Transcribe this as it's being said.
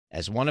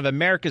As one of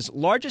America's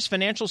largest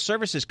financial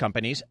services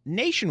companies,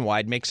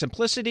 Nationwide makes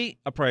simplicity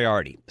a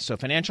priority so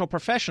financial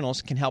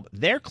professionals can help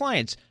their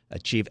clients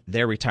achieve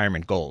their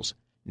retirement goals.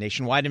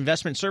 Nationwide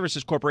Investment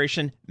Services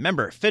Corporation,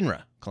 member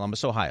FINRA,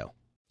 Columbus, Ohio.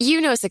 You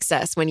know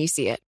success when you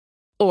see it.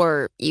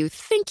 Or you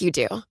think you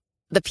do.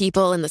 The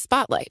people in the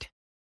spotlight.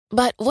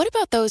 But what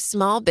about those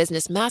small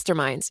business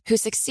masterminds who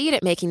succeed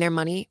at making their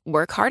money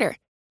work harder?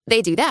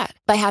 They do that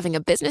by having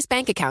a business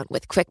bank account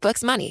with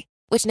QuickBooks Money,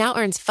 which now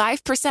earns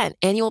 5%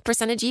 annual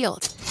percentage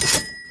yield.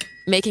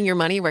 Making your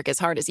money work as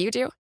hard as you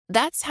do?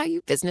 That's how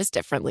you business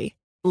differently.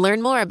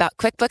 Learn more about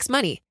QuickBooks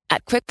Money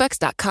at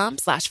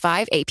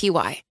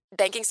quickbooks.com/5APY.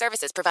 Banking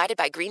services provided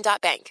by Green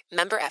Dot Bank.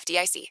 Member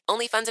FDIC.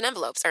 Only funds and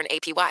envelopes earn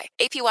APY.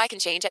 APY can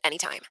change at any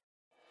time.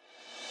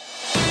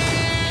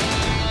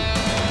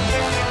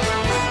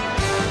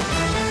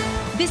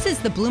 This is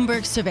the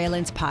Bloomberg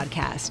Surveillance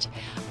Podcast.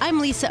 I'm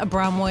Lisa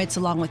Abramowitz,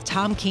 along with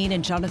Tom Keene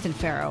and Jonathan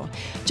Farrow.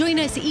 Join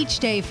us each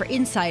day for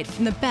insight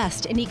from the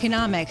best in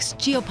economics,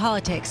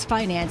 geopolitics,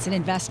 finance, and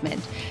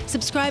investment.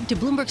 Subscribe to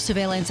Bloomberg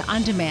Surveillance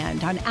on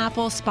demand on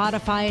Apple,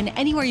 Spotify, and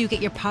anywhere you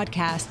get your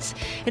podcasts.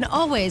 And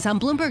always on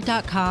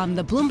Bloomberg.com,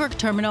 the Bloomberg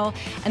Terminal,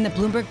 and the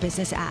Bloomberg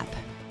Business app.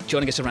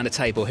 Joining us around the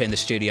table here in the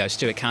studio,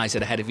 Stuart Kaiser,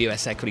 the head of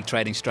US Equity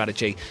Trading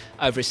Strategy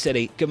over at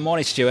Citi. Good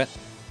morning, Stuart.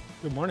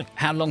 Good morning.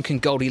 How long can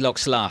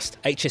Goldilocks last?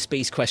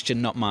 HSB's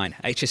question, not mine.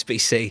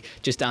 HSBC,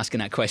 just asking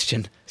that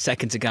question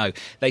seconds ago.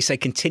 They say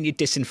continued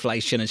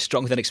disinflation and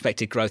stronger than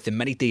expected growth in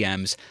many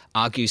DMs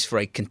argues for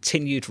a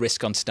continued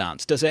risk-on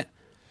stance. Does it?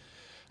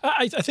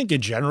 I think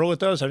in general it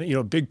does. I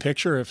mean, big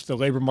picture, if the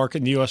labor market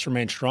in the U.S.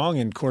 remains strong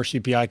and core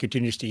CPI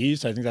continues to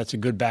ease, I think that's a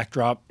good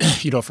backdrop,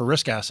 for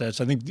risk assets.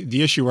 I think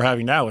the issue we're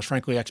having now is,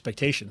 frankly,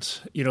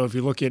 expectations. If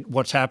you look at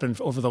what's happened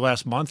over the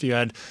last month, you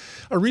had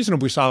a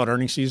reasonably solid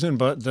earnings season,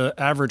 but the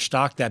average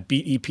stock that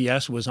beat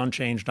EPS was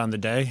unchanged on the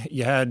day.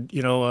 You had,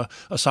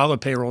 a solid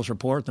payrolls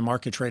report. The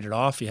market traded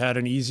off. You had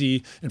an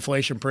easy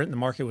inflation print and the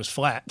market was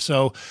flat.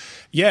 So,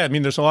 yeah,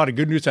 there's a lot of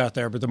good news out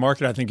there, but the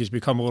market, I think, has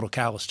become a little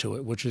callous to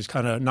it, which is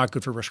kind of not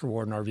good for risk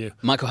reward in our view.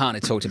 Michael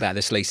Hartnett talked about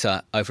this,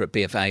 Lisa, over at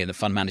BofA in the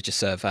fund manager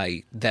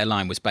survey. Their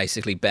line was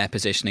basically bear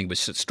positioning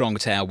was a strong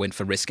tailwind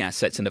for risk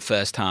assets in the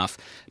first half,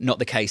 not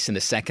the case in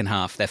the second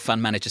half. Their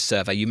fund manager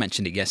survey, you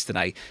mentioned it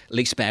yesterday,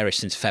 least bearish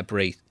since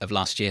February of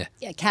last year.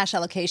 Yeah, cash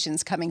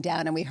allocations coming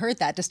down, and we heard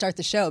that to start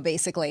the show,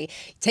 basically.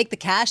 Take the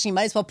cash, and you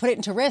might as well put it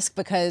into risk,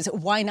 because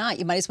why not?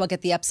 You might as well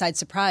get the upside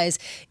surprise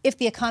if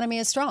the economy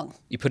is strong.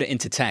 You put it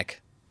into tech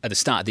at the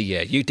start of the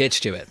year. You did,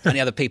 Stuart. Many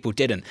other people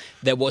didn't.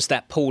 There was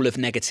that pool of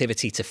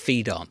negativity to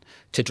feed on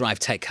to drive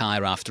tech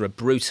higher after a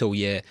brutal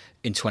year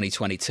in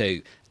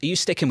 2022. Are you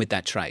sticking with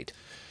that trade?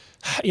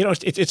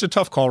 It's a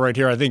tough call right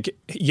here. I think,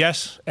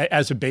 yes,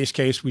 as a base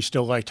case, we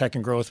still like tech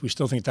and growth. We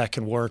still think that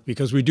can work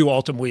because we do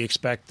ultimately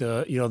expect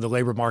the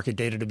labor market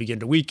data to begin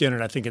to weaken.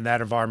 And I think in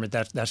that environment,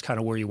 that's kind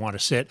of where you want to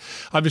sit.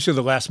 Obviously,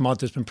 the last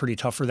month has been pretty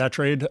tough for that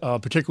trade,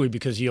 particularly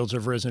because yields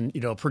have risen,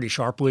 pretty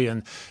sharply.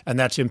 And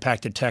that's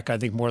impacted tech, I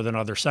think, more than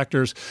other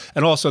sectors.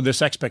 And also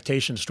this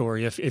expectation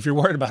story. If you're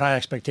worried about high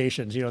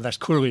expectations, that's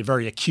clearly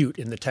very acute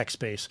in the tech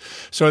space.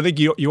 So I think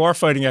you are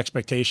fighting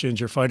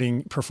expectations, you're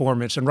fighting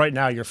performance, and right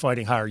now you're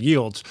fighting higher yields.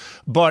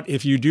 But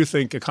if you do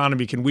think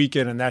economy can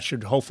weaken, and that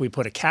should hopefully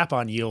put a cap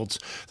on yields,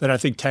 then I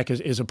think tech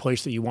is a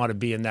place that you want to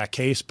be in that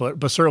case.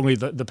 But certainly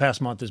the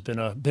past month has been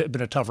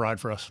a tough ride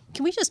for us.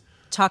 Can we just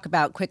talk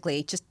about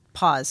quickly, just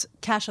pause,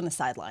 cash on the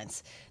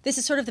sidelines? This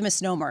is sort of the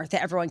misnomer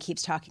that everyone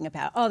keeps talking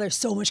about. Oh, there's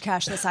so much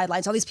cash on the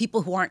sidelines, all these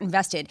people who aren't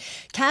invested.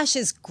 Cash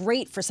is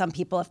great for some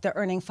people if they're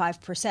earning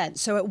 5%.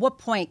 So at what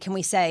point can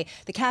we say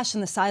the cash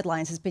on the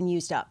sidelines has been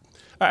used up?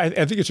 I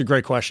think it's a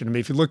great question.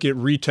 If you look at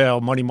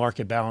retail money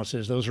market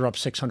balances, those are up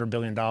 $600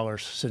 billion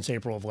since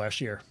April of last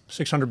year.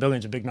 $600 billion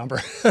is a big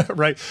number,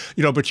 right?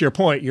 But to your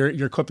point,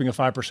 you're clipping a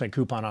 5%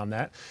 coupon on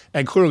that.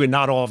 And clearly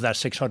not all of that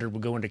 600 will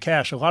go into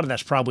cash. A lot of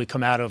that's probably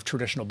come out of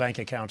traditional bank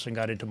accounts and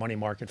got into money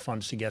market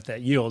funds to get that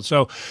yield.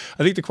 So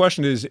I think the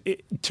question is,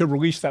 to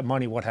release that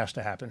money, what has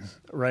to happen,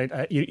 right?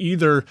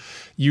 Either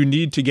you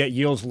need to get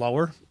yields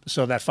lower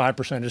so that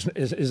 5%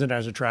 isn't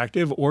as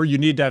attractive, or you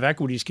need to have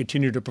equities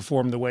continue to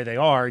perform the way they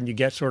are, and you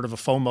get sort of a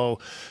FOMO,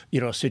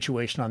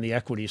 situation on the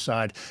equity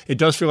side. It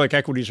does feel like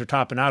equities are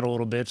topping out a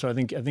little bit, so I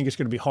think it's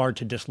going to be hard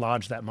to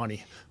dislodge that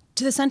money.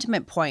 To the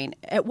sentiment point,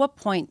 at what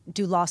point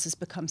do losses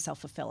become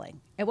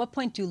self-fulfilling? At what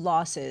point do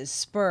losses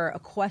spur a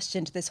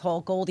question to this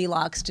whole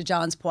Goldilocks, to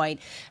John's point,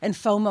 and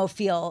FOMO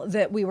feel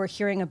that we were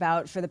hearing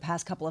about for the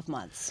past couple of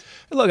months?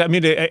 Look,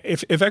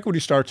 if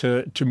equities start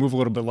to move a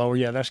little bit lower,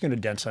 that's going to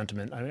dent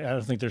sentiment. I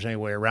don't think there's any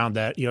way around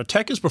that.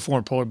 Tech has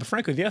performed poorly, but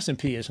frankly, the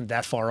S&P isn't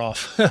that far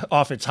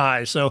off its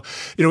highs. So,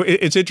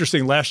 it's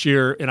interesting. Last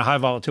year, in a high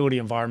volatility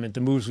environment,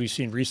 the moves we've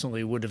seen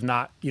recently would have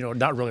not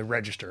really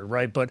registered,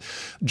 right? But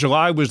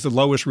July was the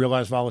lowest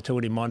realized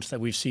volatility months that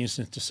we've seen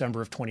since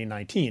December of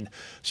 2019.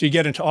 So you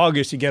get into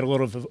August, you get a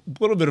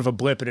little bit of a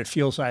blip, and it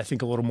feels, I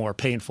think, a little more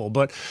painful.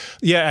 But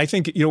yeah, I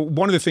think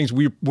one of the things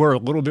we were a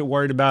little bit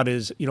worried about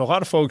is a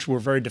lot of folks were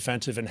very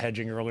defensive in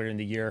hedging earlier in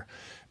the year.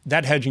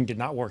 That hedging did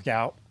not work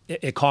out.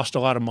 it cost a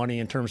lot of money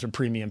in terms of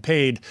premium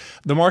paid.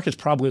 The market's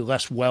probably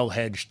less well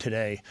hedged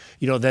today,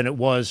 than it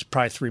was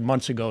probably 3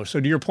 months ago. So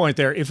to your point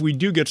there, if we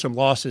do get some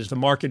losses, the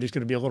market is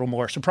going to be a little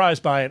more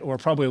surprised by it, or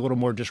probably a little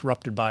more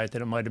disrupted by it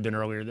than it might have been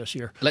earlier this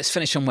year. Let's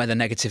finish on where the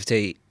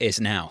negativity is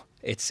now.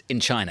 It's in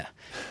China.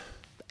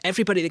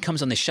 Everybody that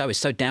comes on this show is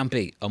so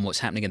downbeat on what's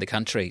happening in the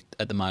country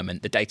at the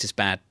moment. The data's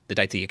bad. The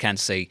data you can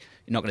see,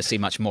 you're not going to see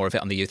much more of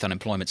it on the youth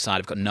unemployment side.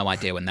 I've got no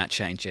idea when that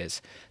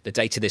changes. The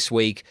data this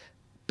week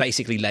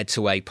basically led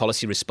to a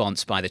policy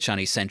response by the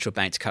Chinese central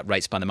bank to cut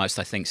rates by the most,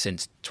 I think,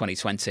 since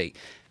 2020.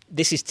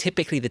 This is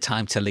typically the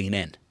time to lean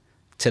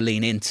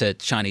into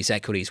Chinese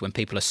equities when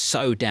people are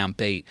so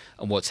downbeat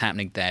on what's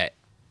happening there.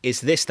 Is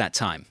this that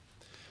time?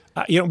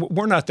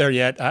 We're not there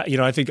yet.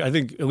 I think at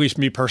least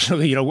me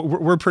personally,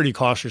 we're pretty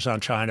cautious on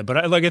China.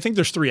 But I think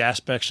there's three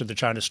aspects to the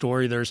China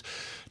story. There's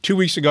 2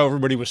 weeks ago,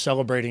 everybody was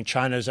celebrating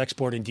China's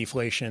exporting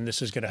deflation.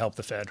 This is going to help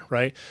the Fed,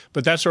 right?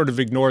 But that sort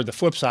of ignored the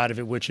flip side of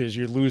it, which is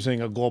you're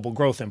losing a global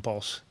growth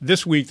impulse.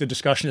 This week, the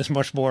discussion is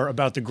much more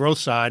about the growth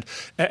side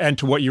and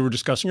to what you were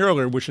discussing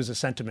earlier, which is a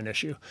sentiment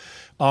issue.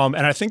 And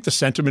I think the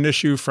sentiment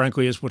issue,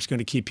 frankly, is what's going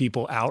to keep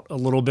people out a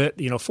little bit.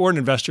 Foreign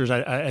investors,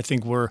 I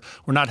think we're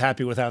not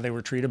happy with how they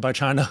were treated by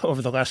China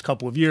over the last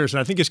couple of years.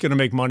 And I think it's going to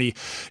make money,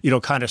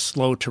 kind of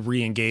slow to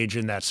re-engage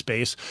in that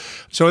space.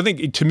 So I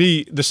think, to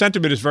me, the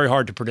sentiment is very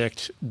hard to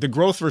predict. The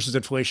growth versus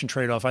inflation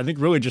trade-off, I think,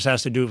 really just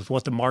has to do with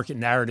what the market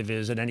narrative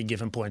is at any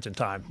given point in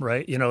time,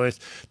 right?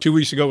 If 2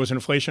 weeks ago was an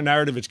inflation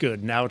narrative, it's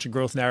good. Now it's a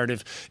growth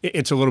narrative,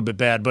 it's a little bit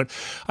bad. But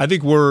I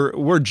think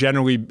we're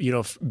generally,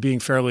 being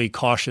fairly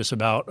cautious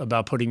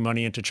about putting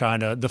money into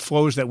China. The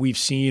flows that we've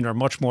seen are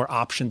much more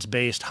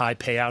options-based, high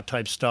payout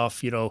type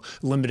stuff,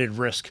 limited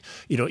risk,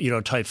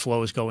 type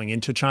flows going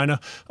into China.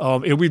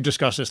 And we've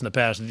discussed this in the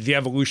past. The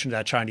evolution of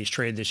that Chinese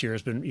trade this year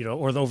has been,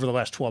 or over the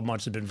last 12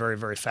 months, has been very,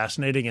 very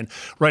fascinating. And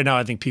right now,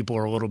 I think people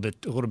are a little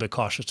bit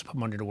cautious to put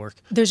money to work.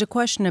 There's a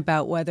question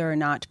about whether or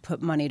not to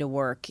put money to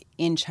work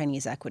in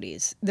Chinese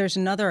equities. There's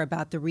another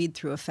about the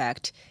read-through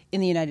effect in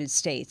the United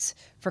States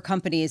for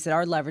companies that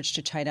are leveraged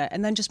to China.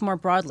 And then just more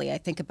broadly, I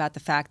think about the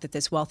fact that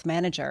this wealth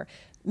manager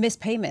missed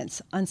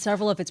payments on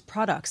several of its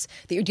products,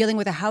 that you're dealing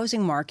with a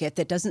housing market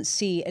that doesn't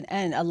see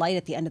a light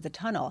at the end of the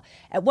tunnel.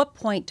 At what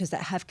point does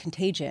that have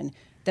contagion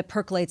that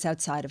percolates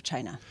outside of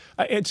China?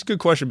 It's a good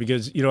question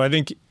because, I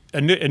think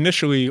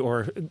initially,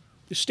 or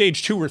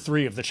stage 2 or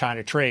 3 of the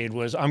China trade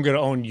was I'm going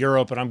to own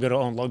Europe and I'm going to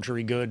own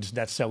luxury goods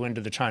that sell into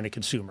the China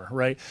consumer,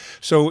 right?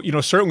 So,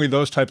 certainly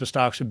those type of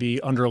stocks would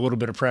be under a little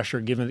bit of pressure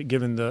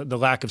given the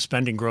lack of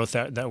spending growth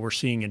that we're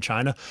seeing in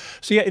China.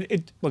 So, yeah,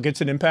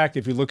 it's an impact.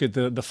 If you look at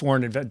the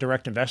foreign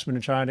direct investment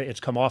in China, it's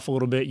come off a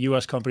little bit.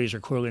 U.S. companies are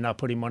clearly not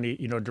putting money,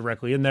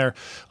 directly in there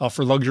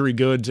for luxury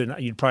goods. And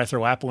you'd probably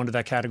throw Apple into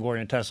that category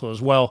and Tesla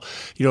as well.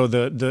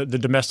 The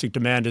domestic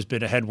demand has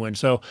been a headwind.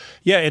 So,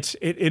 yeah,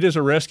 it is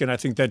a risk. And I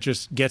think that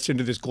just gets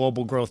into this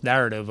global growth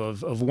narrative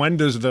of when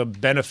does the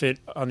benefit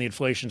on the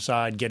inflation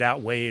side get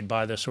outweighed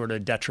by the sort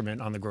of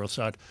detriment on the growth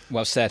side.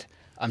 Well said.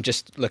 I'm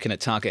just looking at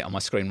Target on my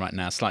screen right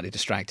now, slightly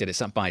distracted.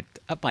 It's up by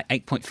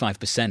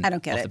 8.5%. I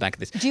don't get off it. the back of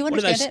this. Do you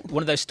understand it?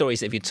 One of those stories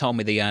that if you told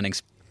me the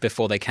earnings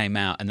before they came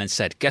out and then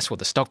said, guess what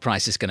the stock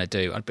price is going to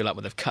do? I'd be like,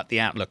 well, they've cut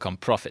the outlook on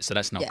profit, so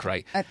that's not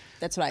great.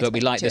 That's what I But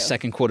we like too. the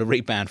second quarter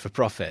rebound for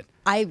profit.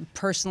 I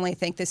personally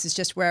think this is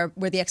just where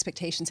the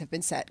expectations have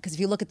been set. Because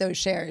if you look at those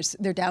shares,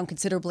 they're down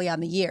considerably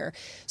on the year.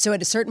 So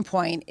at a certain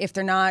point, if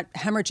they're not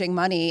hemorrhaging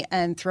money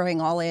and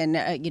throwing all in,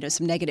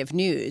 some negative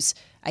news,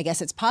 I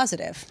guess it's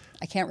positive.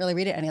 I can't really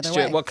read it any other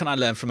Stuart, way. what can I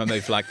learn from a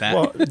move like that?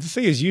 Well, the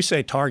thing is, you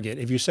say Target.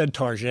 If you said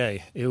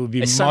Target, it would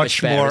be It's so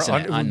much better, isn't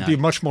it? It would be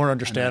much more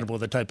understandable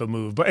the type of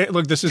move. But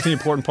look, this is the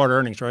important part of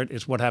earnings, right?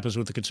 It's what happens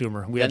with the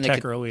consumer. We had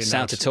tech early.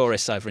 Sell to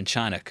tourists over in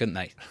China, couldn't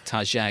they?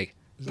 Target,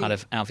 part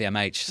of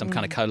LVMH, some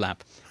kind of collab.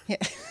 Yeah.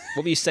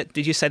 What were you said?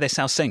 Did you say they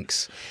sell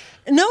sinks?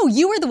 No,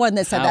 you were the one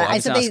that said that. I I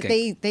was said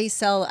asking. they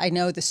sell, I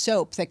know, the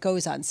soap that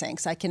goes on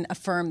sinks. I can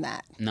affirm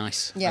that.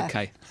 Nice. Yeah.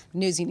 Okay.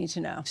 News you need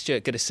to know.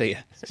 Stuart, good to see you.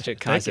 Stuart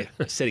Kaiser,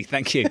 City.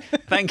 Thank you.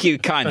 Thank you,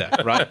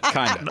 kinda, right?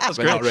 Kinda. That's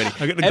but great. not really.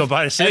 I'm going to go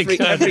buy a sink.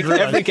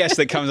 Every guest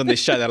that comes on this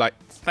show, they're like,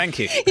 thank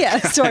you. Yeah,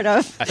 sort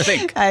of. I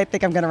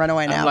think I'm going to run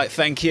away now. I'm like,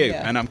 thank you,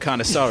 Yeah. and I'm kind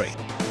of sorry.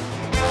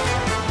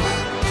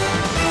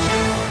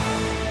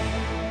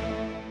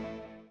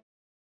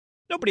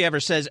 Nobody ever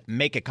says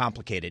make it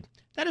complicated.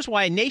 That is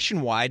why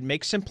Nationwide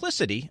makes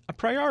simplicity a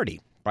priority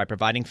by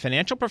providing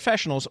financial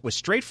professionals with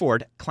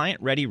straightforward,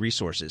 client-ready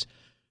resources.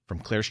 From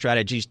clear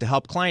strategies to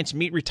help clients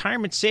meet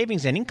retirement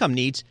savings and income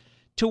needs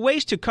to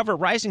ways to cover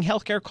rising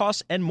healthcare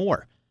costs and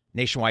more.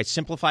 Nationwide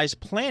simplifies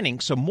planning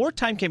so more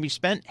time can be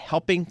spent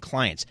helping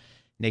clients.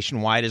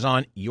 Nationwide is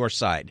on your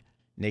side.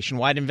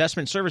 Nationwide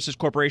Investment Services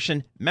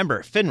Corporation,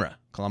 member FINRA,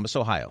 Columbus,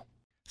 Ohio.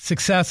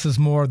 Success is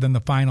more than the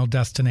final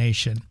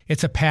destination.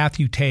 It's a path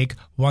you take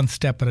one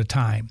step at a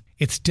time.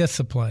 It's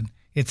discipline,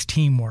 it's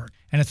teamwork,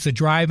 and it's the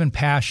drive and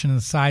passion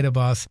inside of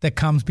us that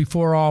comes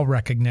before all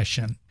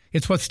recognition.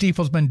 It's what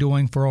Stifel's been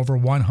doing for over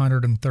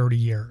 130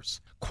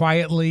 years.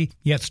 Quietly,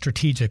 yet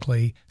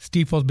strategically,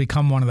 Stifel has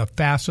become one of the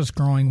fastest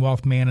growing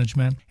wealth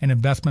management and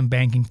investment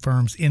banking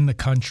firms in the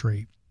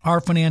country. Our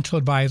financial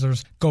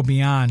advisors go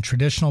beyond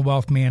traditional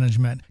wealth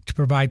management to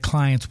provide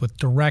clients with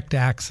direct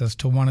access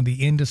to one of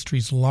the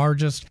industry's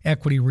largest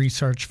equity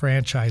research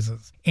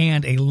franchises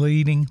and a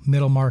leading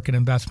middle market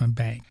investment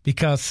bank.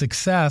 Because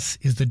success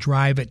is the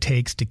drive it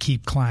takes to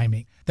keep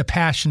climbing, the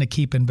passion to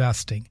keep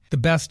investing, the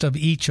best of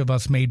each of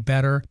us made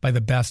better by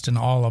the best in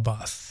all of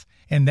us.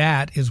 And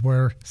that is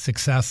where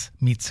success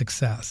meets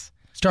success.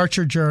 Start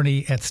your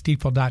journey at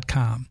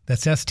Stifel.com.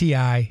 That's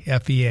Stifel.com.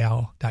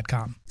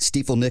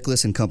 Stifel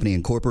Nicholas and Company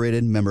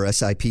Incorporated, member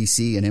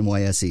SIPC and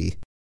NYSE.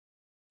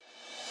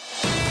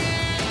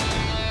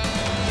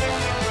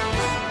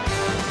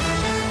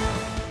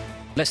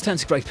 Let's turn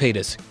to Greg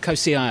Peters,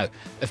 co-CIO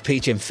of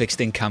PGIM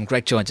Fixed Income.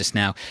 Greg joins us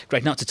now.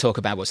 Greg, not to talk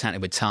about what's happening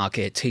with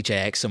Target,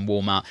 TJX and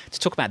Walmart, to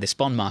talk about this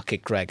bond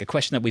market, Greg, a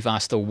question that we've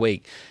asked all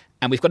week.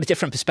 And we've got a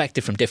different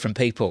perspective from different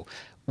people.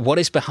 What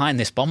is behind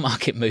this bond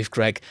market move,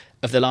 Greg,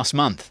 of the last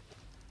month?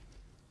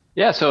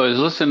 Yeah, so I was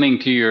listening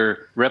to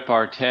your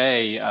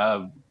repartee,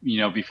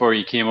 before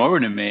you came over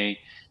to me,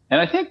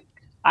 and I think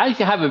I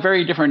have a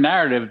very different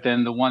narrative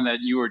than the one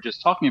that you were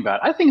just talking about.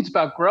 I think it's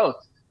about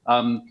growth.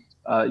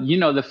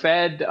 The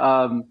Fed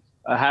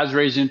has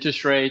raised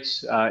interest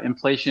rates.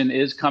 Inflation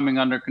is coming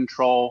under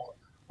control.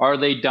 Are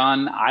they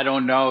done? I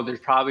don't know. There's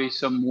probably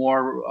some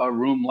more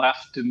room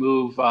left to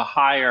move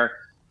higher.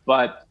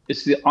 But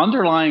it's the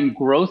underlying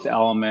growth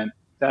element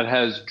that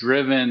has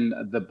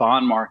driven the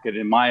bond market,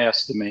 in my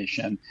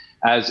estimation,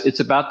 as it's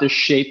about the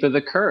shape of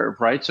the curve,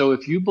 right? So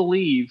if you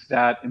believe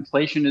that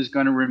inflation is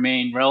going to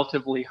remain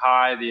relatively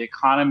high, the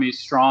economy is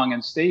strong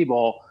and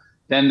stable,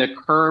 then the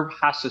curve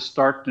has to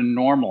start to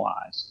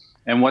normalize.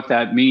 And what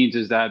that means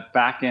is that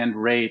back end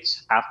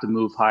rates have to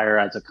move higher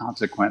as a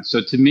consequence.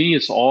 So to me,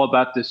 it's all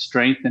about the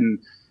strength in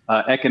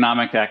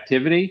economic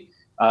activity.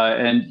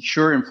 And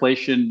sure,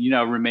 inflation,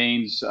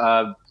 remains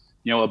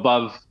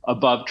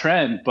above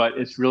trend, but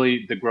it's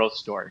really the growth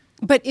story.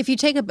 But if you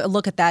take a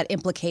look at that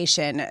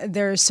implication,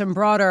 there's some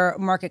broader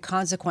market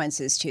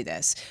consequences to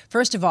this.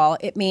 First of all,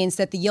 it means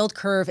that the yield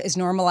curve is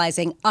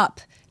normalizing up,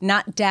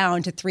 not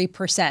down to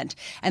 3%.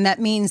 And that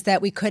means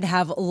that we could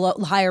have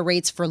higher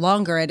rates for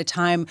longer at a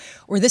time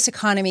where this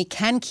economy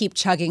can keep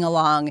chugging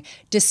along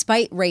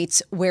despite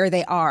rates where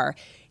they are.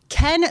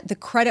 Can the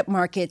credit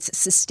markets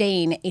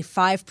sustain a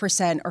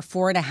 5% or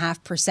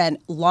 4.5%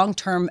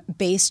 long-term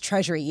base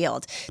treasury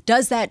yield?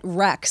 Does that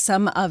wreck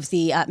some of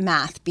the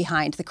math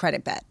behind the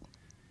credit bet?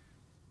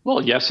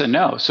 Well, yes and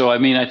no. So, I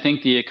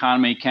think the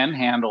economy can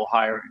handle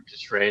higher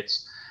interest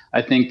rates.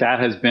 I think that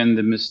has been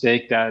the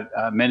mistake that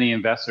many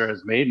investors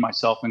have made,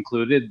 myself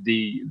included,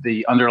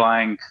 the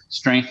underlying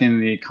strength in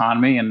the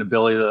economy and the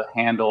ability to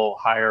handle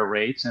higher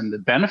rates and the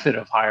benefit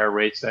of higher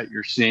rates that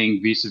you're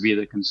seeing vis-a-vis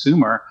the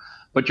consumer.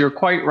 But you're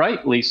quite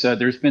right, Lisa.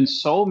 There's been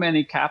so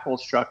many capital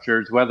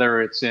structures,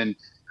 whether it's in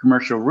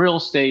commercial real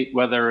estate,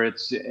 whether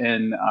it's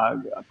in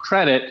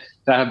credit,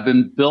 that have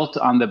been built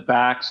on the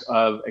backs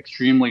of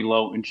extremely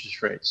low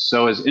interest rates.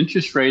 So as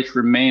interest rates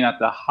remain at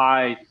the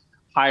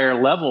higher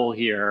level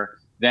here,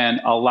 then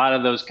a lot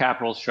of those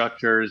capital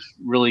structures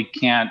really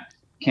can't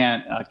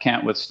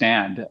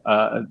withstand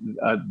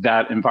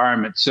that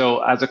environment.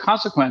 So as a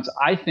consequence,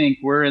 I think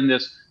we're in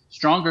this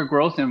stronger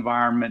growth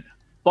environment.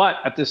 But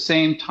at the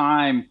same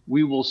time,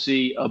 we will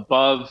see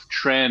above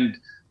trend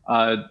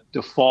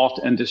default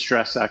and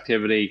distress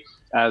activity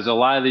as a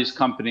lot of these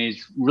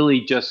companies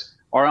really just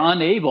are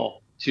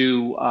unable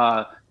to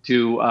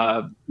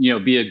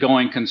be a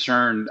going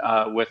concern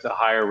with a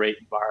higher rate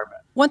environment.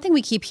 One thing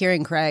we keep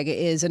hearing, Craig,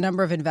 is a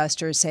number of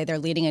investors say they're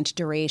leaning into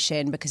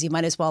duration because you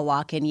might as well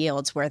lock in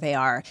yields where they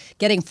are.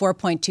 Getting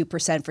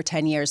 4.2% for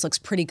 10 years looks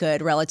pretty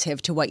good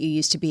relative to what you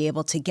used to be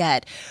able to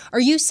get. Are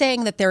you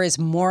saying that there is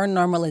more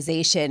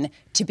normalization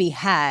to be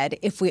had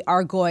if we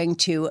are going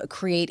to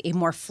create a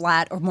more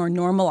flat or more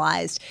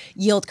normalized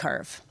yield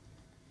curve?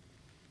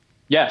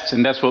 Yes,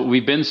 and that's what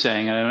we've been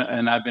saying,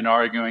 and I've been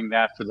arguing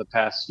that for the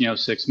past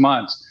 6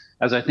 months,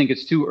 as I think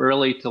it's too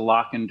early to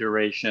lock in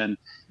duration.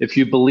 If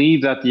you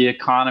believe that the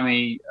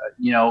economy,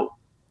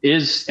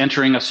 is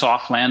entering a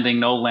soft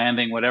landing, no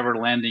landing, whatever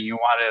landing you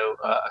want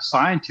to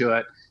assign to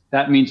it,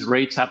 that means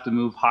rates have to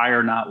move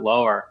higher, not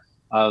lower.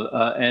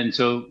 And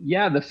so,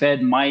 the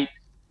Fed might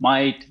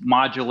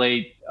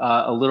modulate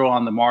a little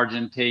on the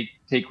margin,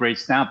 take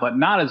rates down, but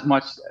not as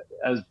much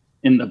as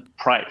in the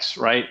price,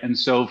 right? And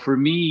so for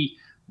me,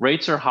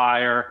 rates are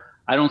higher.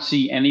 I don't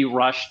see any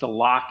rush to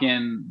lock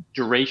in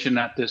duration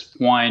at this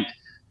point.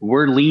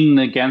 We're leaning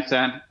against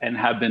that and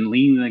have been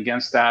leaning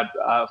against that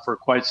for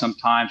quite some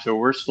time. So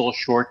we're still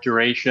short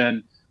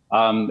duration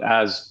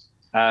as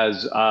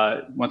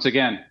once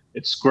again,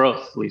 it's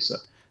growth, Lisa.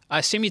 I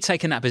assume you're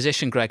taking that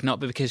position, Greg, not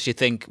because you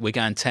think we're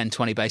going 10,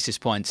 20 basis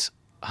points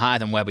higher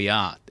than where we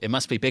are. It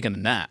must be bigger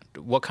than that.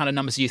 What kind of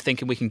numbers are you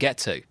thinking we can get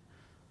to?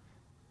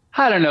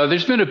 I don't know.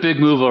 There's been a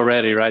big move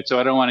already, right? So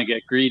I don't want to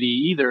get greedy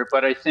either.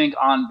 But I think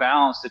on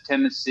balance, the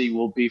tendency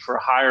will be for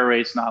higher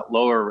rates, not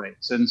lower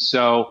rates. And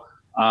so,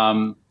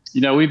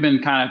 We've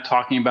been kind of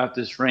talking about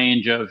this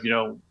range of,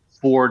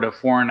 4 to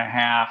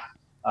 4.5.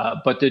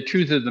 But the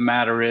truth of the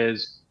matter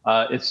is,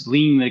 it's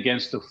leaning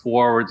against the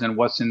forwards and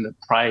what's in the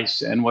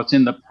price. And what's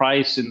in the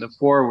price in the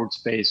forward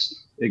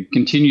space,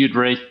 continued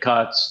rate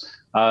cuts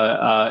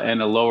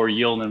and a lower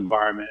yield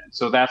environment.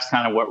 So that's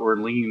kind of what we're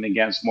leaning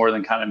against more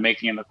than kind of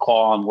making a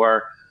call on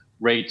where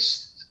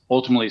rates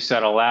ultimately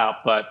settle out.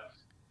 But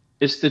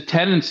it's the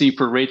tendency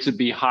for rates to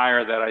be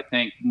higher that I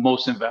think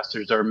most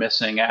investors are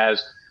missing.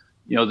 As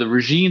the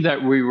regime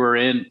that we were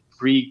in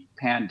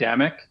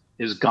pre-pandemic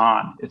is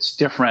gone. It's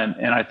different.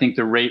 And I think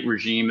the rate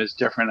regime is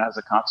different as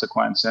a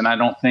consequence. And I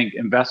don't think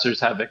investors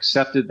have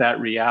accepted that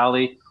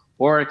reality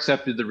or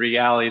accepted the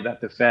reality that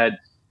the Fed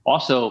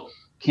also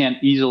can't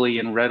easily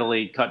and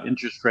readily cut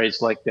interest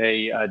rates like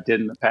they did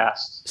in the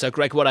past. So,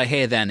 Greg, what I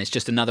hear then is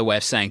just another way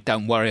of saying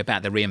don't worry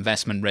about the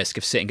reinvestment risk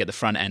of sitting at the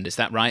front end. Is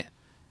that right?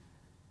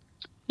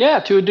 Yeah,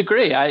 to a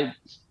degree. I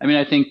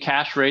think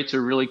cash rates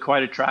are really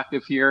quite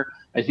attractive here.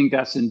 I think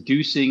that's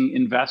inducing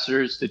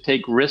investors to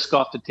take risk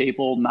off the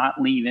table,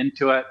 not lean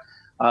into it.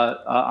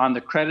 On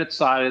the credit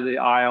side of the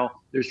aisle,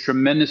 there's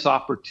tremendous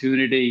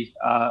opportunity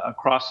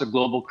across the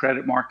global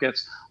credit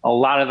markets. A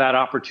lot of that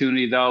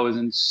opportunity, though, is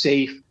in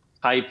safe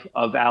type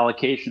of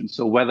allocation.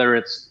 So whether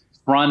it's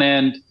front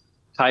end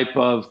type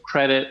of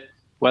credit,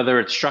 whether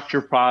it's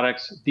structured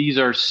products, these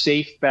are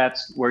safe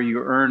bets where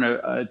you earn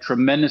a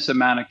tremendous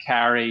amount of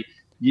carry.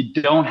 You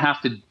don't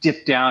have to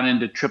dip down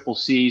into triple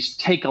C's,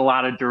 take a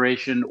lot of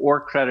duration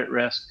or credit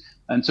risk.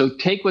 And so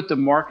take what the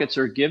markets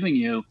are giving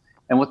you,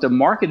 and what the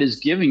market is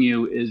giving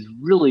you is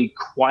really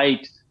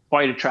quite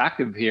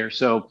attractive here.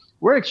 So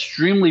we're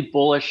extremely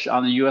bullish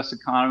on the U.S.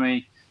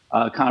 economy,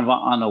 kind of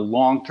on a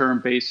long-term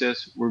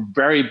basis. We're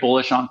very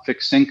bullish on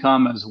fixed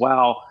income as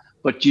well,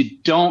 but you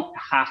don't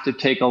have to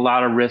take a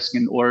lot of risk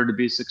in order to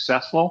be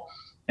successful.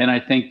 And I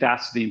think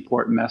that's the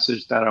important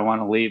message that I want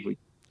to leave with.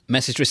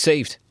 Message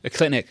received. A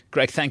clinic.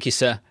 Greg, thank you,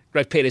 sir.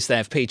 Greg Peters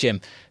there of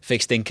PGIM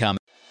Fixed Income.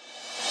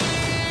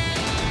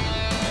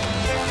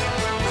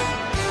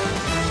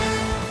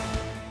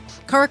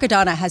 Kara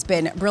Kadana has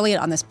been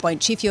brilliant on this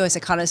point, chief U.S.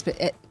 economist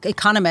at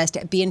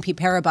BNP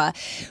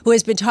Paribas, who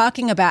has been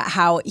talking about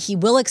how he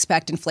will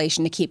expect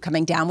inflation to keep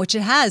coming down, which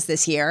it has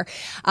this year,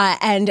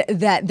 and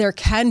that there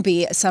can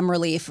be some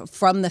relief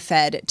from the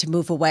Fed to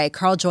move away.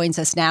 Carl joins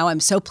us now, I'm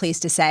so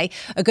pleased to say,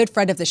 a good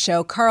friend of the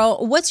show.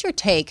 Carl, what's your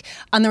take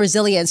on the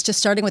resilience, just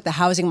starting with the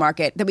housing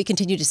market, that we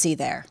continue to see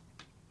there?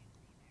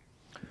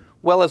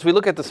 Well, as we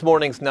look at this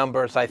morning's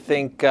numbers, I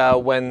think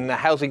when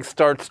housing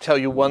starts tell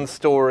you one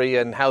story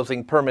and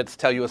housing permits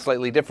tell you a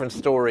slightly different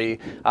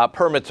story,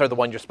 permits are the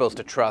one you're supposed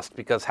to trust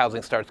because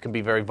housing starts can be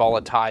very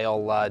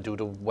volatile due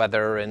to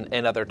weather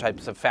and other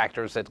types of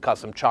factors that cause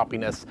some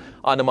choppiness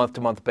on a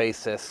month-to-month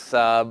basis.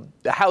 The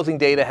housing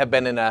data have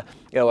been in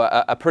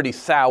a pretty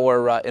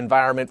sour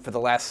environment for the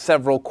last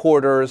several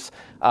quarters.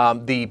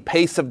 The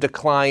pace of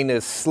decline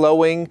is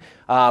slowing,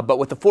 but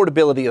with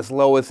affordability as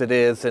low as it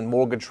is and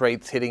mortgage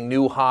rates hitting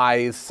new highs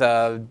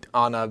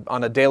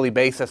on a daily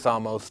basis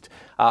almost,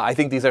 I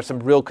think these are some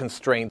real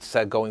constraints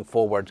going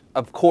forward.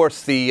 Of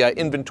course, the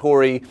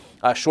inventory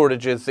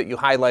shortages that you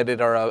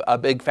highlighted are a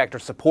big factor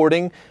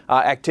supporting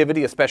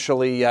activity,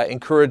 especially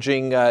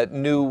encouraging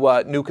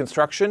new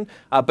construction.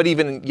 But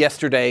even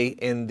yesterday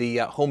in the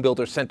home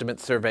builder sentiment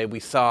survey, we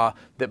saw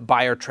that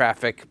buyer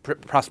traffic,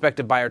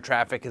 prospective buyer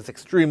traffic is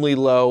extremely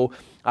low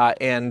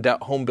and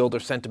home builder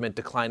sentiment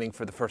declining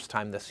for the first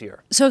time this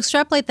year. So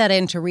extrapolate that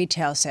into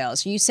retail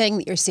sales. Are you saying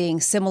that you're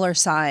seeing similar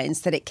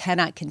signs that it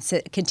cannot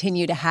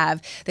continue to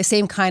have the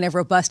same kind of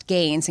robust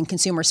gains in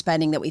consumer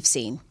spending that we've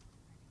seen?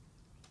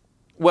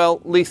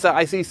 Well, Lisa,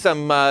 I see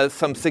some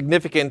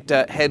significant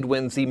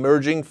headwinds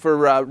emerging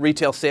for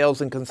retail sales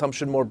and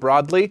consumption more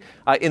broadly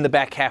in the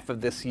back half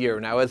of this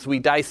year. Now, as we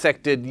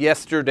dissected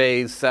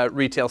yesterday's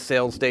retail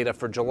sales data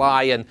for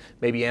July, and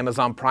maybe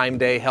Amazon Prime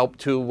Day helped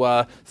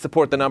to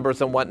support the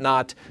numbers and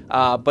whatnot,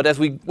 but as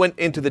we went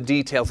into the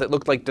details, it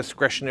looked like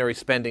discretionary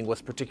spending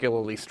was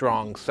particularly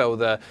strong. So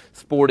the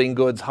sporting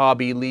goods,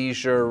 hobby,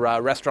 leisure,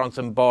 restaurants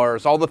and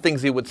bars, all the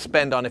things you would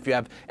spend on if you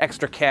have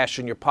extra cash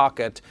in your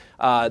pocket,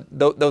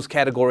 those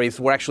categories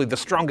were actually the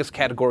strongest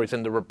categories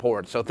in the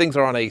report. So things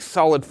are on a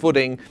solid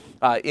footing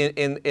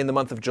in the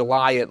month of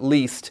July at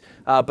least.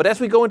 But as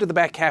we go into the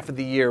back half of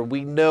the year,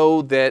 we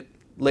know that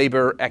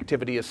labor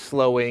activity is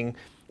slowing.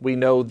 We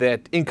know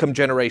that income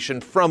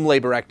generation from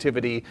labor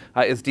activity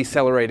is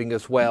decelerating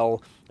as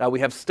well. We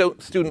have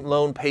student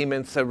loan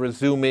payments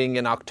resuming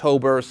in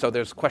October, so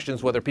there's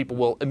questions whether people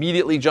will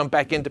immediately jump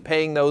back into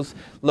paying those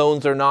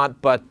loans or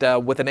not. But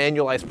with an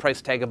annualized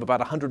price tag of about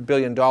 $100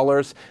 billion,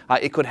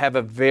 it could have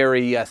a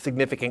very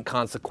significant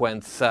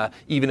consequence,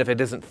 even if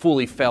it isn't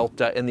fully felt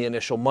in the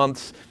initial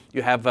months.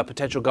 You have a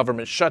potential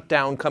government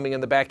shutdown coming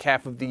in the back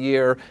half of the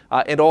year.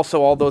 And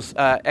also all those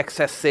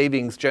excess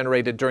savings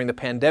generated during the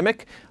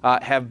pandemic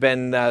have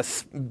been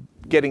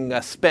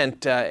getting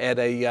spent at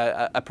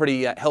a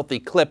pretty healthy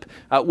clip,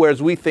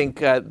 whereas we think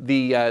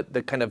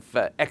the kind of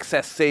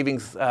excess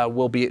savings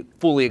will be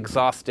fully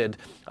exhausted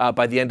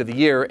by the end of the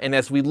year. And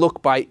as we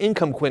look by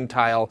income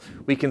quintile,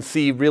 we can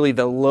see really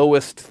the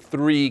lowest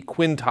 3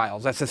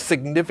 quintiles. That's a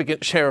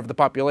significant share of the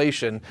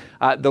population.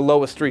 The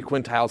lowest 3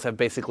 quintiles have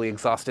basically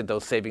exhausted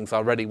those savings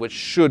already, which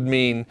should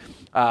mean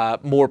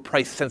more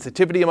price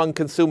sensitivity among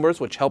consumers,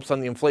 which helps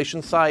on the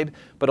inflation side,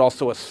 but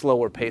also a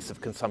slower pace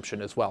of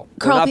consumption as well.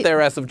 Carl, we're not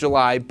there as of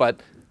July, but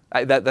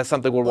that's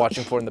something we're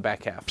watching for in the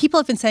back half. People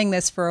have been saying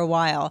this for a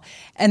while,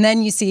 and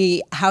then you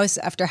see house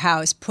after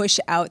house push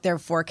out their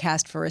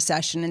forecast for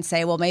recession and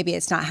say, well, maybe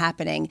it's not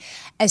happening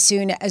as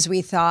soon as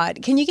we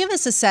thought. Can you give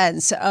us a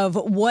sense of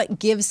what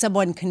gives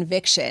someone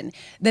conviction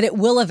that it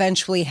will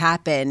eventually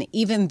happen,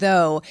 even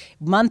though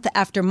month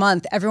after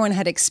month, everyone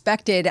had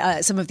expected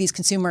some of these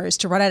consumers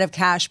to run out of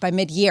cash by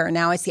mid-year?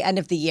 Now it's the end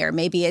of the year.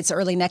 Maybe it's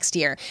early next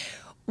year.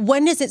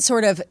 When does it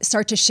sort of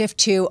start to shift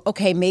to,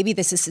 okay, maybe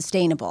this is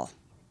sustainable?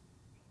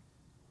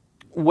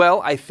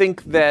 Well, I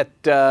think that,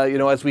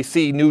 as we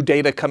see new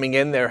data coming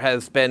in, there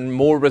has been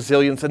more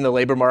resilience in the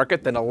labor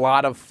market than a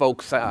lot of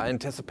folks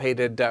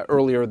anticipated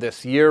earlier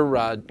this year.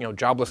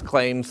 Jobless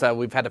claims,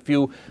 we've had a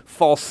few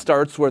false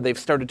starts where they've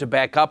started to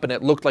back up, and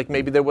it looked like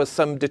maybe there was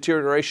some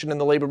deterioration in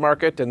the labor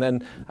market, and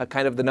then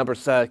kind of the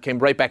numbers came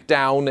right back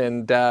down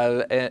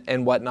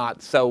and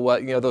whatnot. So,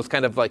 those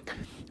kind of like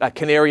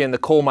canary in the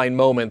coal mine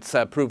moments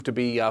proved to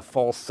be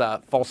false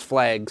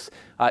flags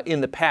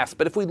in the past.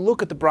 But if we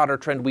look at the broader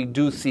trend, we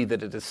do see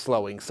that it is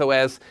slowing. So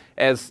as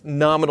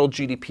nominal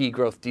GDP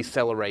growth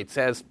decelerates,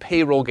 as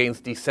payroll gains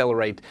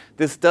decelerate,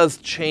 this does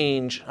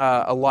change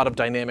a lot of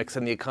dynamics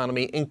in the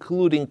economy,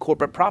 including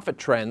corporate profit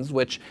trends,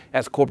 which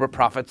as corporate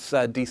profits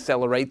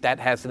decelerate,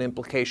 that has an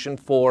implication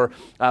for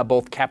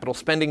both capital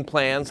spending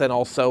plans and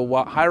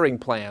also hiring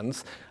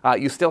plans.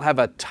 You still have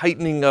a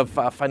tightening of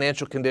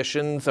financial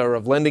conditions or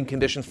of lending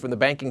conditions from the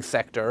banking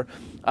sector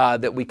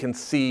that we can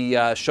see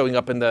showing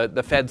up in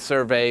the Fed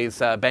surveys,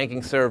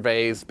 banking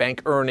surveys,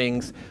 bank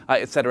earnings,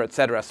 et cetera, et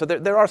cetera. So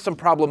there are some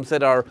problems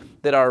that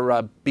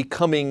are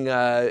becoming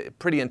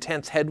pretty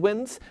intense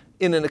headwinds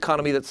in an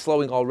economy that's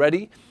slowing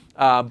already.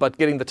 But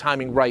getting the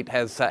timing right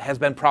has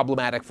been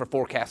problematic for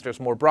forecasters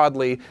more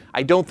broadly.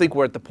 I don't think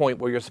we're at the point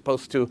where you're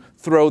supposed to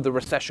throw the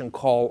recession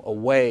call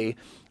away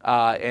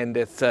and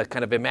it's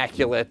kind of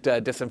immaculate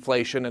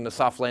disinflation and a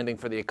soft landing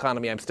for the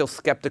economy. I'm still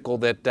skeptical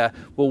that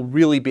we'll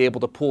really be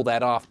able to pull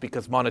that off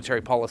because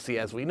monetary policy,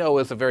 as we know,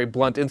 is a very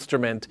blunt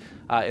instrument.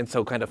 And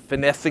so kind of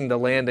finessing the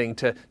landing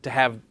to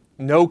have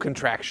no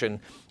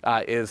contraction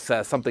is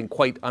something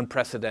quite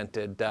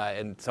unprecedented.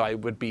 And so I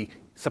would be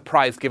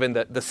surprised, given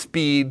the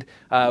speed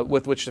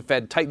with which the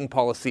Fed tightened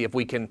policy, if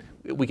we can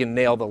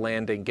nail the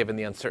landing, given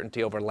the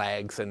uncertainty over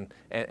lags and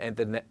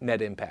the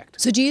net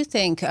impact. So do you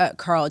think,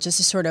 Carl, just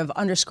to sort of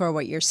underscore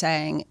what you're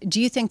saying,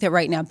 do you think that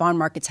right now bond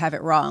markets have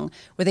it wrong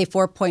with a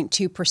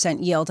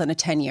 4.2% yield on a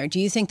 10-year? Do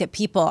you think that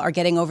people are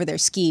getting over their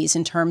skis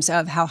in terms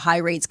of how high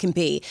rates can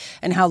be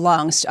and how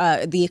long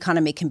the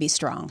economy can be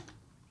strong?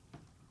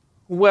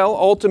 Well,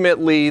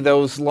 ultimately,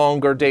 those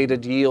longer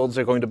dated yields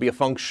are going to be a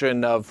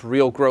function of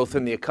real growth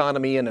in the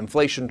economy and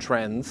inflation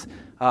trends.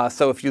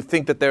 So if you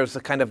think that there's a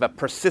kind of a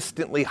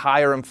persistently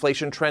higher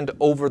inflation trend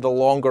over the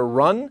longer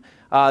run,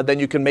 then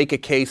you can make a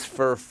case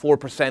for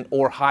 4%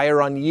 or higher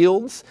on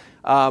yields.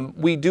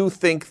 We do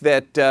think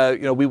that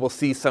we will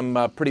see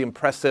some pretty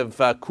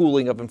impressive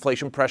cooling of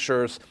inflation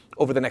pressures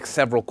over the next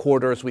several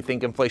quarters. We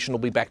think inflation will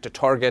be back to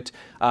target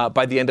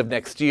by the end of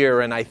next year,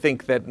 and I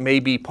think that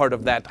maybe part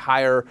of that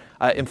higher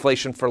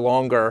inflation for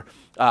longer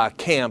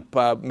camp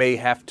may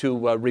have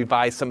to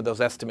revise some of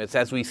those estimates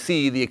as we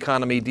see the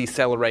economy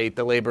decelerate,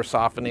 the labor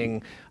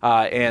softening,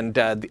 and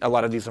a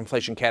lot of these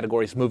inflation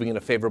categories moving in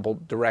a favorable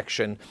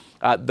direction.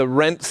 The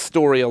rent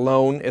story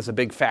alone is a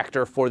big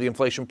factor for the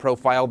inflation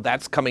profile.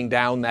 That's coming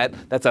down.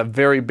 That's a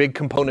very big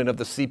component of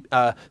the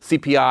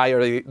CPI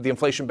or the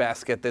inflation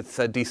basket that's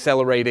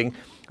decelerating.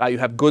 You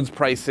have goods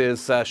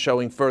prices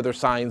showing further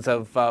signs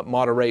of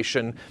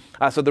moderation.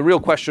 So the real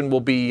question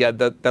will be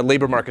the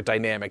labor market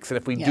dynamics. And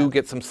if we do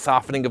get some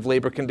softening of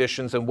labor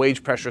conditions and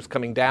wage pressures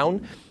coming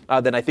down,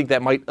 then I think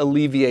that might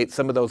alleviate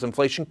some of those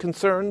inflation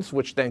concerns,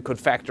 which then could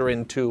factor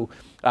into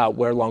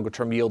where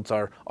longer-term yields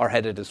are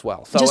headed as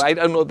well. So I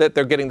don't know that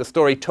they're getting the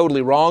story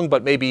totally wrong,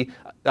 but maybe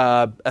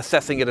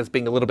assessing it as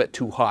being a little bit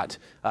too hot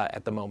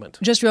at the moment.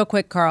 Just real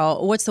quick,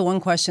 Carl, what's the one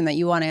question that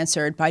you want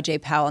answered by Jay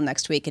Powell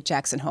next week at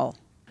Jackson Hole?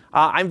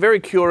 I'm very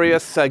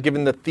curious,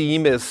 given the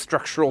theme is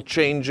structural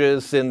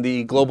changes in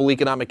the global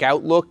economic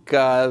outlook,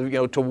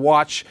 to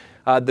watch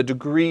the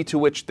degree to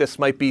which this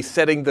might be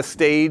setting the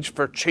stage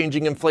for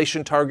changing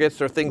inflation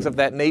targets or things of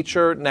that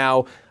nature.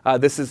 Now,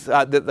 this is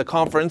the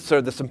conference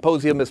or the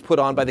symposium is put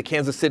on by the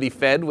Kansas City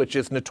Fed, which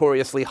is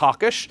notoriously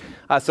hawkish.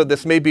 So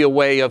this may be a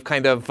way of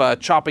kind of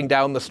chopping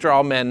down the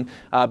straw men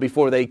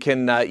before they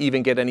can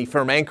even get any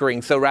firm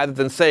anchoring. So rather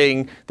than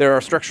saying there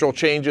are structural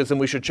changes and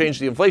we should change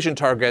the inflation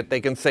target,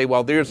 they can say,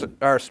 well, there's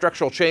our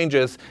structural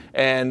changes,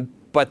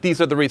 but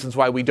these are the reasons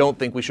why we don't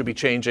think we should be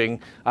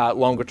changing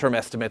longer-term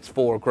estimates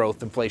for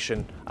growth,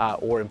 inflation,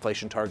 or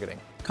inflation targeting.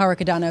 Kara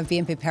Kadana of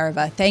BNP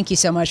Paribas, thank you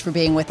so much for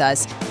being with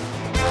us.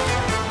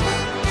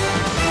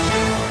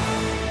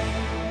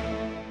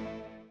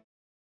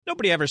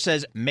 Nobody ever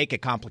says make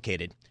it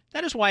complicated.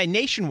 That is why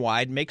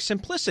Nationwide makes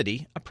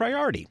simplicity a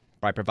priority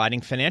by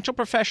providing financial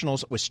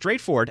professionals with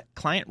straightforward,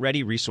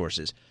 client-ready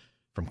resources.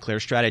 From clear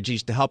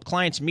strategies to help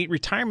clients meet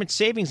retirement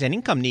savings and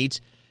income needs,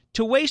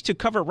 to ways to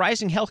cover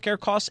rising healthcare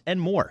costs and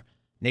more.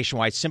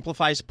 Nationwide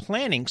simplifies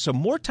planning so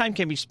more time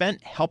can be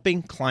spent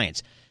helping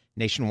clients.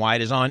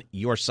 Nationwide is on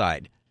your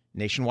side.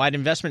 Nationwide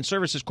Investment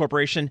Services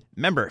Corporation,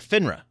 member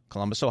FINRA,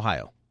 Columbus,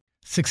 Ohio.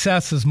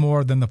 Success is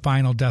more than the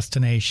final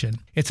destination.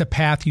 It's a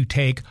path you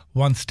take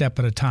one step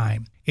at a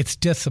time. It's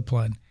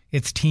discipline,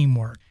 it's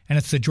teamwork, and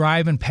it's the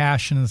drive and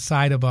passion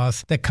inside of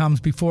us that comes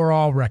before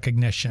all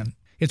recognition.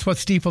 It's what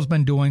Stifel's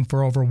been doing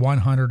for over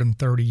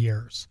 130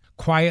 years.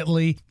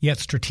 Quietly, yet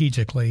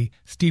strategically,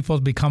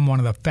 Stifel's become one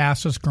of the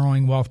fastest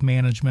growing wealth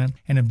management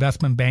and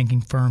investment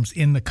banking firms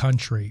in the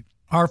country.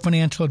 Our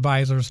financial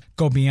advisors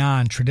go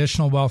beyond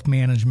traditional wealth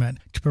management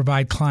to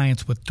provide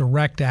clients with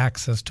direct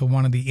access to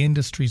one of the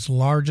industry's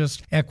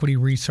largest equity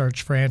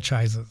research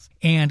franchises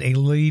and a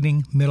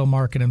leading middle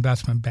market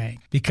investment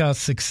bank. Because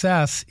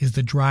success is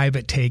the drive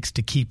it takes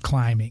to keep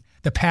climbing,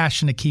 the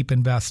passion to keep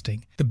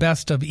investing, the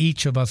best of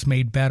each of us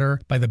made better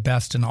by the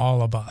best in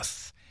all of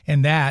us.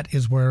 And that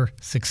is where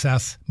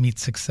success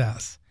meets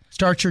success.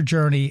 Start your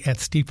journey at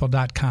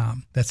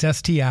stifel.com. That's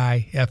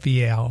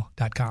STIFEL.com.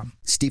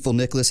 Stifel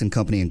Nicholas and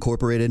Company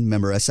Incorporated,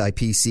 member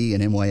SIPC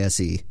and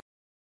NYSE.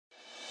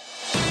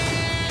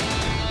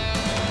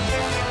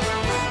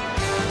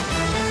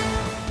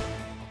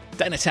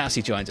 Dana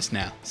Towsey joins us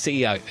now,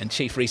 CEO and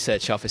Chief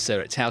Research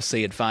Officer at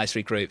Towsey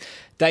Advisory Group.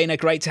 Dana,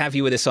 great to have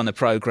you with us on the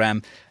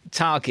programme.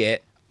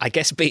 Target, I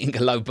guess, beating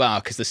a low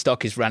bar because the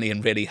stock is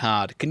rallying really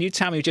hard. Can you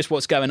tell me just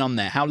what's going on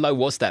there? How low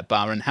was that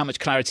bar and how much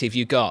clarity have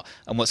you got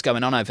on what's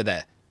going on over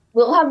there?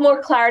 We'll have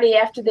more clarity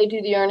after they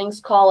do the earnings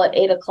call at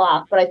 8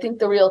 o'clock. But I think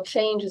the real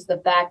change is the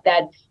fact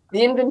that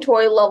the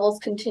inventory levels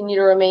continue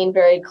to remain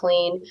very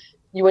clean.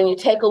 When you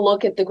take a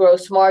look at the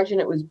gross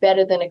margin, it was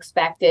better than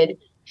expected.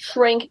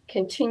 Shrink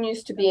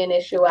continues to be an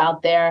issue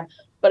out there,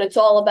 but it's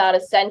all about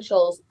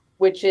essentials,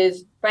 which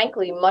is,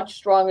 frankly, much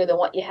stronger than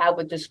what you have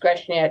with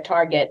discretionary at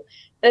Target.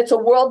 And it's a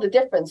world of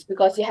difference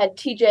because you had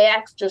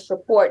TJX just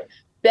report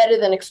better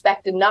than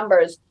expected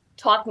numbers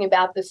talking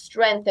about the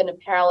strength in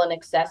apparel and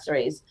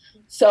accessories.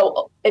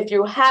 So if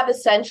you have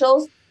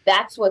essentials,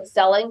 that's what's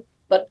selling,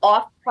 but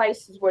off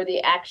price is where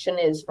the action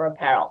is for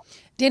apparel.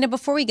 Dana,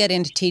 before we get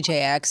into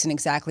TJX and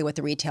exactly what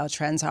the retail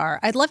trends are,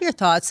 I'd love your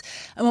thoughts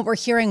on what we're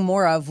hearing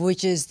more of,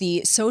 which is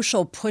the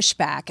social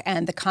pushback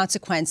and the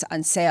consequence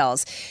on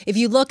sales. If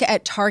you look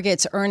at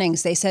Target's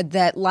earnings, they said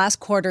that last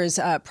quarter's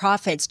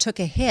profits took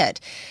a hit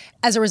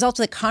as a result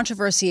of the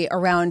controversy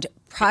around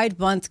Pride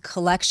Month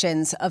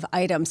collections of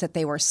items that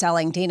they were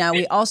selling. Dana,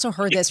 we also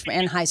heard this from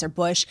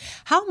Anheuser-Busch.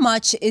 How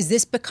much is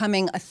this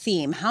becoming a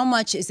theme? How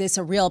much is this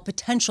a real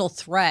potential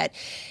threat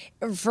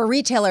for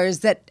retailers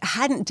that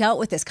hadn't dealt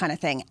with this kind of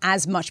thing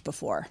as much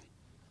before?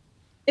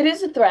 It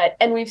is a threat,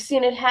 and we've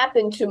seen it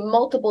happen to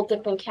multiple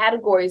different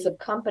categories of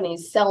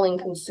companies selling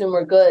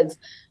consumer goods.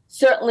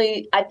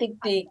 Certainly, I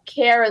think the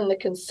care and the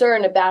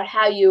concern about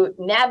how you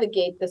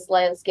navigate this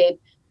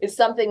landscape is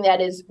something that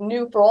is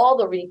new for all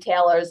the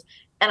retailers,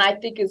 and I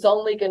think is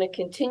only going to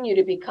continue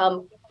to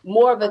become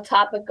more of a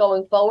topic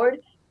going forward.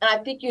 And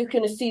I think you're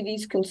going to see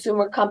these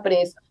consumer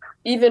companies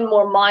even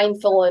more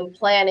mindful in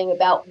planning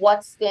about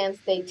what stance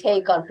they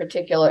take on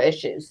particular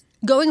issues.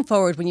 Going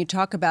forward, when you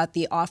talk about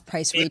the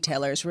off-price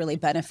retailers really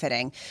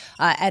benefiting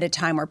at a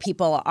time where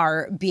people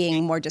are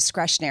being more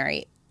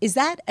discretionary, is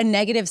that a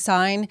negative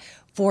sign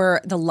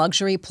for the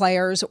luxury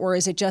players, or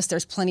is it just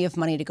there's plenty of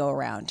money to go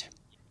around?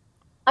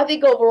 I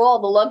think overall,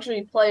 the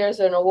luxury players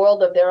are in a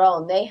world of their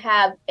own. They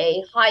have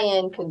a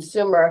high-end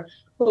consumer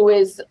who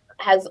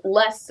has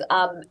less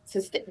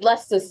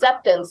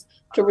susceptance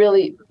to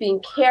really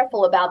being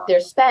careful about their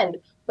spend.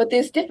 But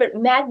there's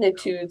different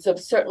magnitudes of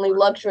certainly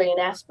luxury and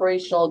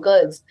aspirational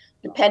goods,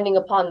 depending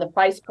upon the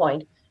price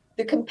point.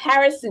 The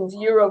comparisons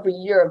year over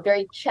year are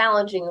very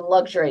challenging in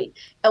luxury.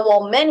 And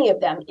while many of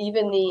them,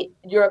 even the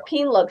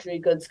European luxury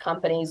goods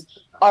companies,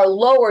 are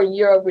lower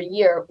year over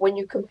year, when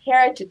you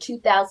compare it to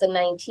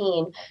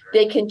 2019,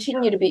 they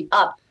continue to be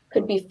up,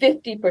 could be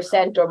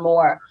 50% or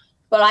more.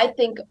 But I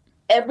think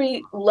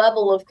every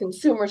level of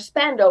consumer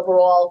spend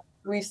overall,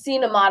 we've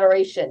seen a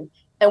moderation.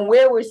 And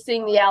where we're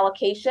seeing the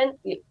allocation,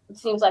 it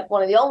seems like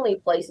one of the only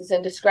places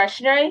in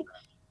discretionary,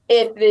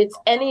 if it's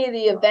any of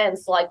the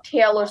events like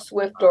Taylor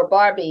Swift or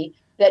Barbie,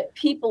 that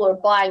people are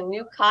buying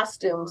new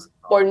costumes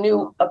or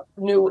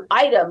new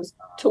items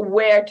to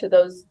wear to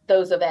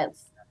those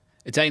events.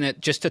 Dana,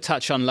 just to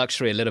touch on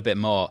luxury a little bit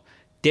more,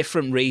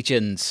 different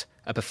regions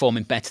are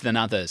performing better than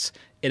others.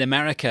 In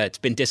America, it's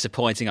been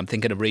disappointing. I'm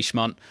thinking of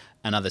Richemont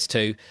and others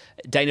too.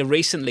 Dana,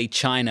 recently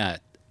China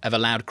have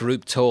allowed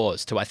group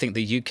tours to, I think,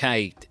 the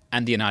UK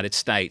and the United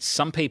States.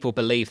 Some people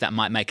believe that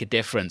might make a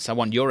difference. I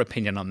want your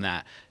opinion on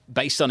that.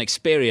 Based on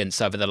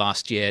experience over the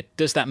last year,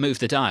 does that move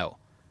the dial?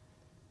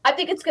 I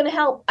think it's going to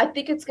help. I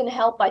think it's going to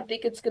help. I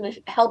think it's going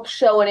to help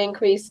show an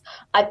increase.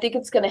 I think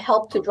it's going to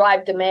help to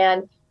drive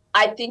demand.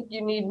 I think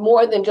you need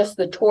more than just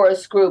the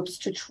tourist groups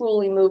to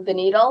truly move the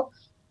needle,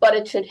 but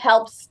it should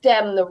help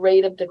stem the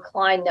rate of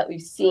decline that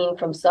we've seen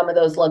from some of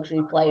those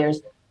luxury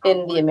players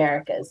in the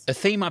Americas. A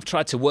theme I've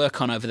tried to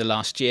work on over the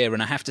last year,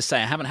 and I have to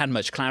say I haven't had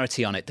much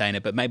clarity on it,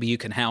 Dana, but maybe you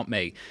can help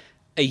me.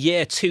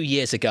 2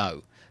 years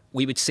ago,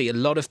 we would see a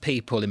lot of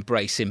people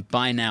embracing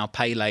buy now,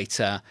 pay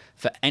later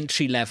for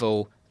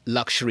entry-level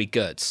luxury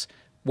goods.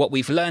 What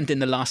we've learned in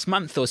the last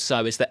month or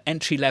so is that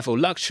entry-level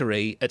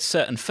luxury at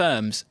certain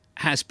firms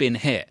has been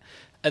hit.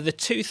 Are the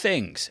two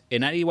things,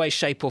 in any way,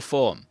 shape or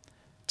form,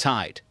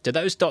 tied? Do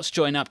those dots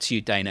join up to you,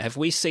 Dana? Have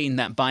we seen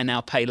that buy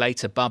now, pay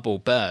later bubble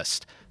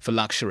burst for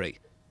luxury?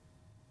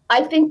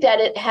 I think that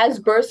it has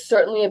burst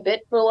certainly a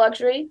bit for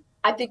luxury.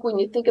 I think when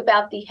you think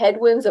about the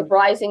headwinds of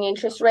rising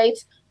interest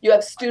rates, you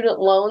have student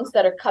loans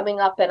that are coming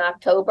up in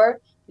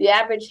October. The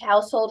average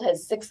household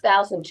has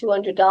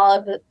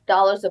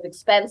 $6,200 of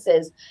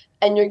expenses,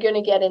 and you're going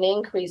to get an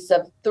increase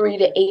of 3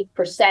 to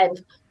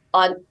 8%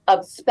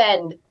 of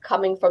spend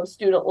coming from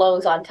student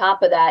loans. On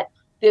top of that,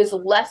 there's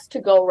less to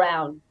go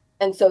around.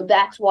 And so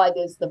that's why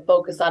there's the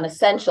focus on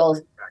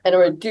essentials and a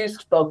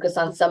reduced focus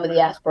on some of the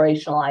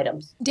aspirational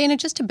items. Dana,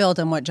 just to build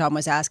on what John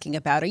was asking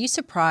about, are you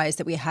surprised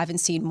that we haven't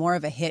seen more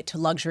of a hit to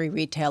luxury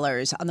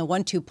retailers on the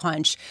 1-2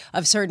 punch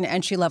of certain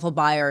entry-level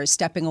buyers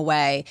stepping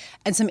away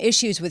and some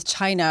issues with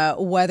China,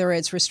 whether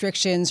it's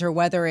restrictions or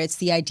whether it's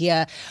the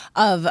idea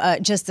of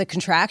just the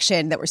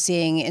contraction that we're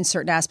seeing in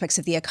certain aspects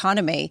of the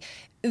economy,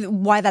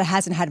 why that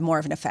hasn't had more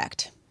of an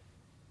effect?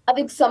 I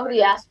think some of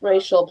the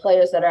aspirational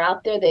players that are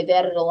out there, they've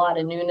added a lot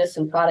of newness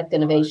and product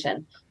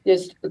innovation.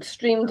 There's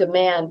extreme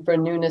demand for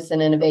newness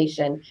and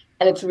innovation,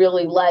 and it's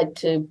really led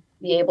to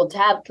be able to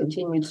have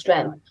continued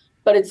strength.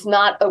 But it's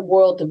not a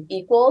world of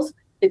equals.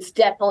 It's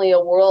definitely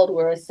a world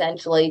where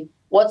essentially,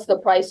 what's the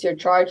price you're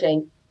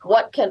charging?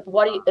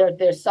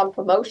 There's some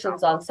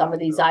promotions on some of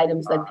these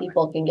items that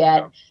people can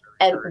get,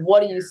 and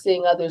what are you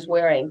seeing others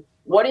wearing?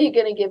 What are you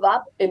going to give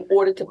up in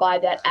order to buy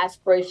that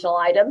aspirational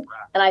item?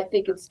 And I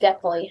think it's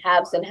definitely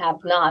haves and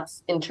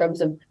have-nots in terms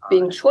of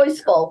being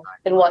choiceful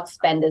in what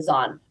spend is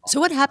on.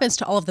 So what happens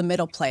to all of the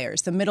middle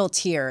players, the middle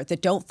tier,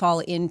 that don't fall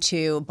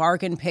into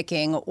bargain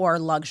picking or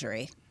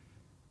luxury?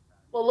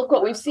 Well, look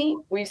what we've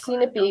seen. We've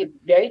seen it be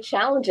very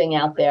challenging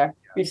out there.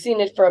 We've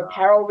seen it for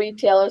apparel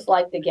retailers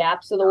like the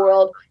Gaps of the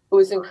world. It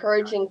was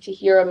encouraging to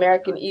hear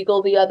American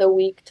Eagle the other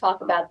week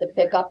talk about the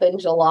pickup in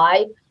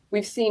July.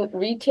 We've seen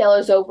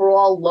retailers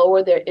overall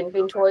lower their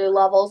inventory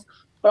levels,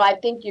 but I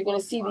think you're going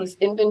to see these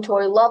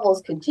inventory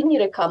levels continue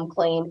to come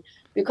clean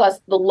because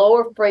the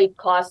lower freight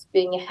costs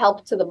being a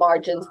help to the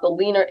margins, the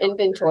leaner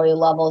inventory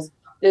levels,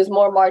 there's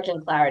more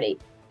margin clarity.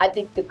 I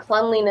think the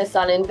cleanliness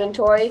on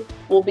inventory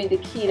will be the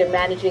key to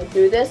managing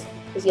through this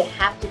because you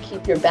have to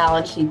keep your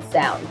balance sheet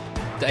sound.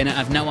 Dana, I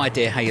have no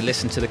idea how you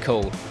listen to the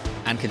call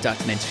and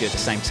conduct an interview at the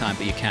same time,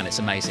 but you can. It's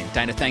amazing.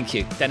 Dana, thank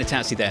you. Dana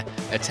Tausey there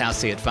at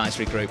Tausey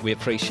Advisory Group. We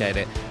appreciate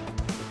it.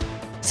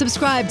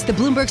 Subscribe to the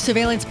Bloomberg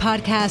Surveillance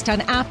Podcast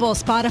on Apple,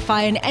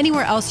 Spotify, and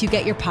anywhere else you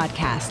get your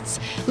podcasts.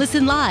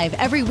 Listen live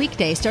every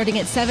weekday starting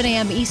at 7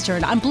 a.m.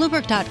 Eastern on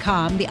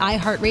Bloomberg.com, the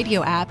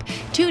iHeartRadio app,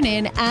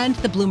 TuneIn, and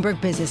the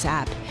Bloomberg Business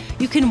app.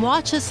 You can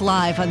watch us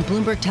live on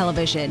Bloomberg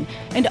Television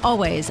and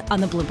always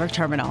on the Bloomberg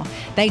Terminal.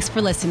 Thanks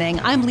for listening.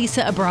 I'm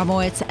Lisa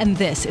Abramowitz, and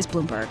this is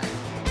Bloomberg.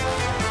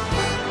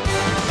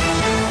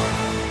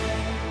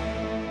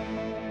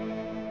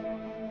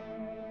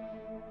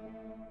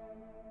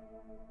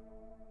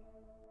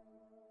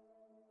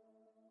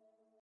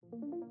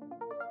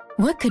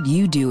 What could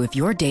you do if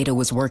your data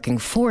was working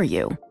for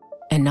you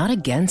and not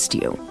against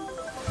you?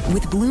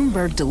 With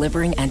Bloomberg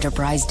delivering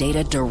enterprise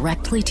data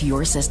directly to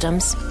your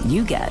systems,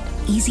 you get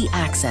easy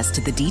access to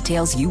the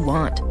details you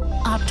want,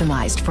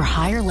 optimized for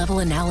higher-level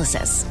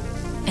analysis,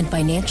 and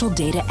financial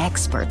data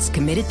experts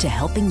committed to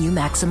helping you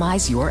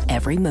maximize your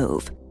every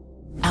move.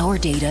 Our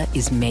data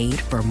is made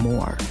for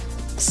more,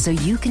 so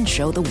you can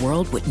show the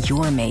world what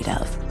you're made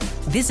of.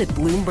 Visit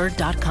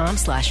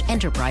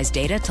Bloomberg.com/enterprise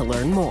data to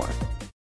learn more.